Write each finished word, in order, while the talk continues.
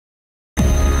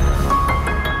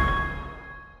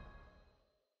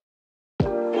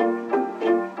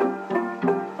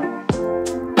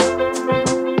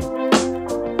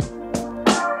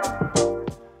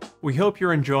hope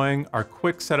you're enjoying our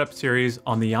quick setup series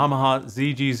on the Yamaha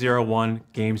ZG01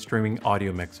 game streaming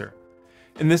audio mixer.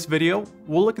 In this video,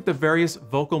 we'll look at the various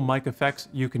vocal mic effects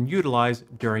you can utilize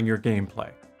during your gameplay.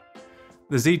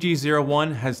 The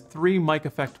ZG01 has 3 mic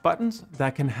effect buttons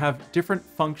that can have different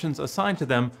functions assigned to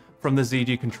them from the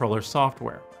ZG controller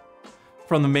software.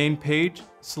 From the main page,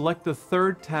 select the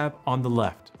third tab on the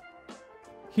left.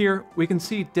 Here, we can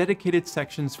see dedicated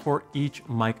sections for each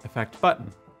mic effect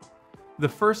button. The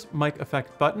first mic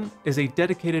effect button is a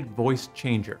dedicated voice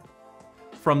changer.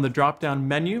 From the drop-down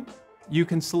menu, you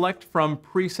can select from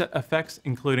preset effects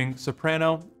including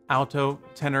soprano, alto,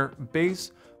 tenor,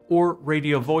 bass, or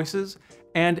radio voices,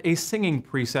 and a singing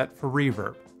preset for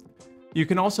reverb. You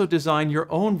can also design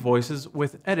your own voices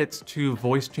with edits to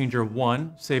Voice Changer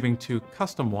 1, saving to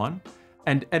Custom 1,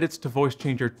 and edits to Voice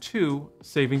Changer 2,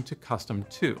 saving to Custom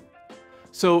 2.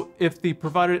 So if the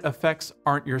provided effects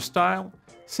aren't your style,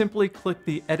 simply click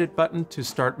the Edit button to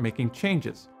start making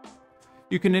changes.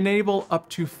 You can enable up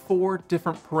to 4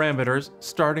 different parameters,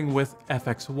 starting with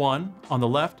FX1 on the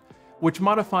left, which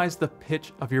modifies the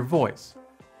pitch of your voice.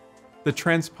 The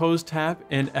Transpose tab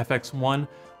in FX1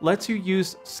 lets you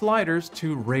use sliders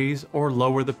to raise or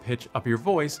lower the pitch of your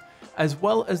voice, as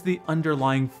well as the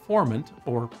underlying formant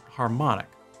or harmonic.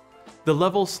 The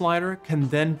level slider can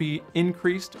then be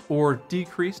increased or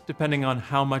decreased depending on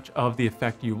how much of the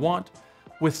effect you want,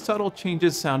 with subtle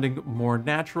changes sounding more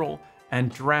natural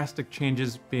and drastic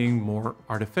changes being more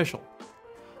artificial.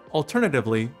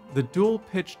 Alternatively, the dual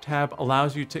pitch tab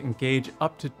allows you to engage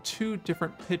up to 2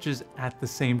 different pitches at the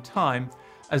same time,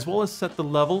 as well as set the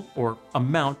level or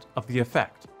amount of the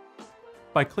effect.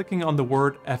 By clicking on the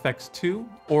word FX2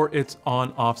 or its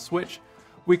on-off switch,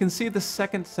 we can see the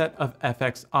second set of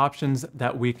FX options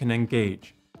that we can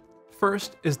engage.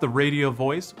 First is the radio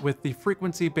voice, with the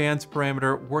frequency bands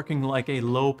parameter working like a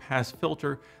low-pass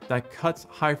filter that cuts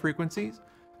high frequencies,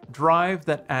 drive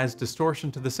that adds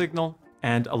distortion to the signal,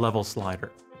 and a level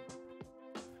slider.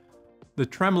 The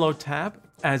tremolo tab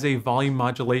adds a volume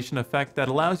modulation effect that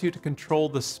allows you to control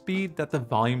the speed that the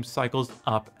volume cycles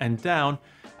up and down,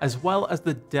 as well as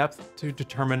the depth to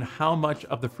determine how much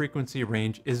of the frequency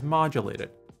range is modulated.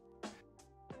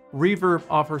 Reverb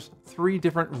offers 3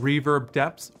 different reverb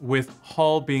depths, with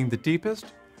hall being the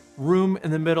deepest, room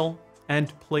in the middle,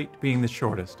 and plate being the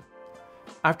shortest.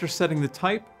 After setting the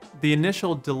type, the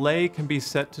initial delay can be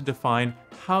set to define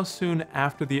how soon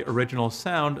after the original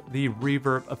sound the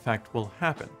reverb effect will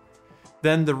happen.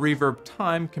 Then the reverb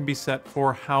time can be set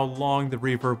for how long the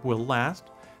reverb will last,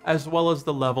 as well as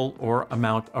the level or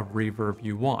amount of reverb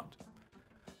you want.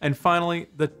 And finally,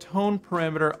 the tone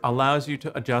parameter allows you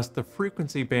to adjust the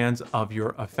frequency bands of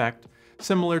your effect,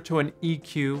 similar to an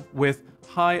EQ, with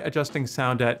high adjusting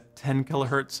sound at 10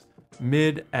 kHz,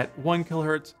 mid at 1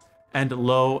 kHz, and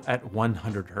low at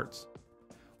 100 Hz.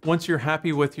 Once you're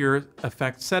happy with your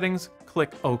effect settings,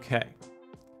 click OK.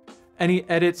 Any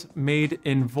edits made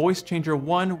in Voice Changer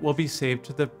 1 will be saved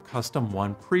to the Custom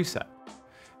 1 preset.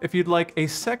 If you'd like a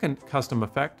second custom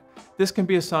effect, this can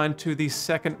be assigned to the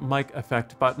second mic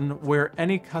effect button, where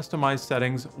any customized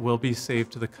settings will be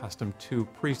saved to the Custom 2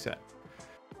 preset.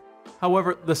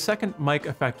 However, the second mic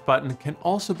effect button can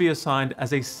also be assigned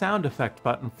as a sound effect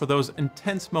button for those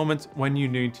intense moments when you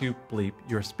need to bleep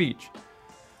your speech.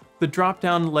 The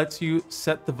drop-down lets you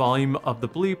set the volume of the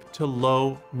bleep to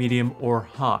low, medium, or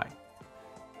high.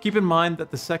 Keep in mind that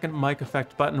the second mic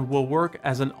effect button will work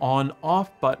as an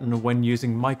on-off button when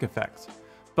using mic effects,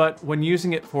 but when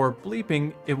using it for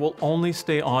bleeping, it will only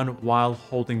stay on while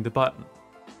holding the button.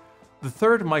 The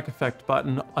third mic effect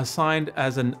button, assigned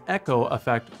as an echo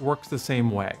effect, works the same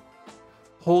way.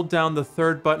 Hold down the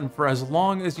third button for as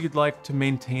long as you'd like to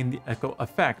maintain the echo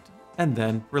effect, and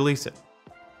then release it.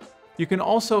 You can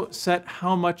also set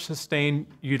how much sustain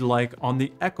you'd like on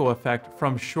the echo effect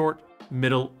from short,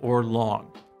 middle, or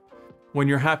long. When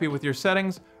you're happy with your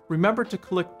settings, remember to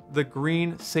click the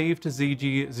green Save to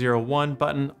ZG01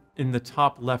 button in the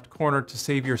top left corner to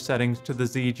save your settings to the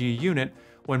ZG unit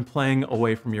when playing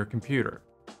away from your computer.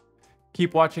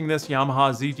 Keep watching this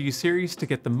Yamaha ZG series to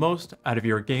get the most out of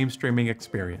your game streaming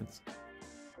experience.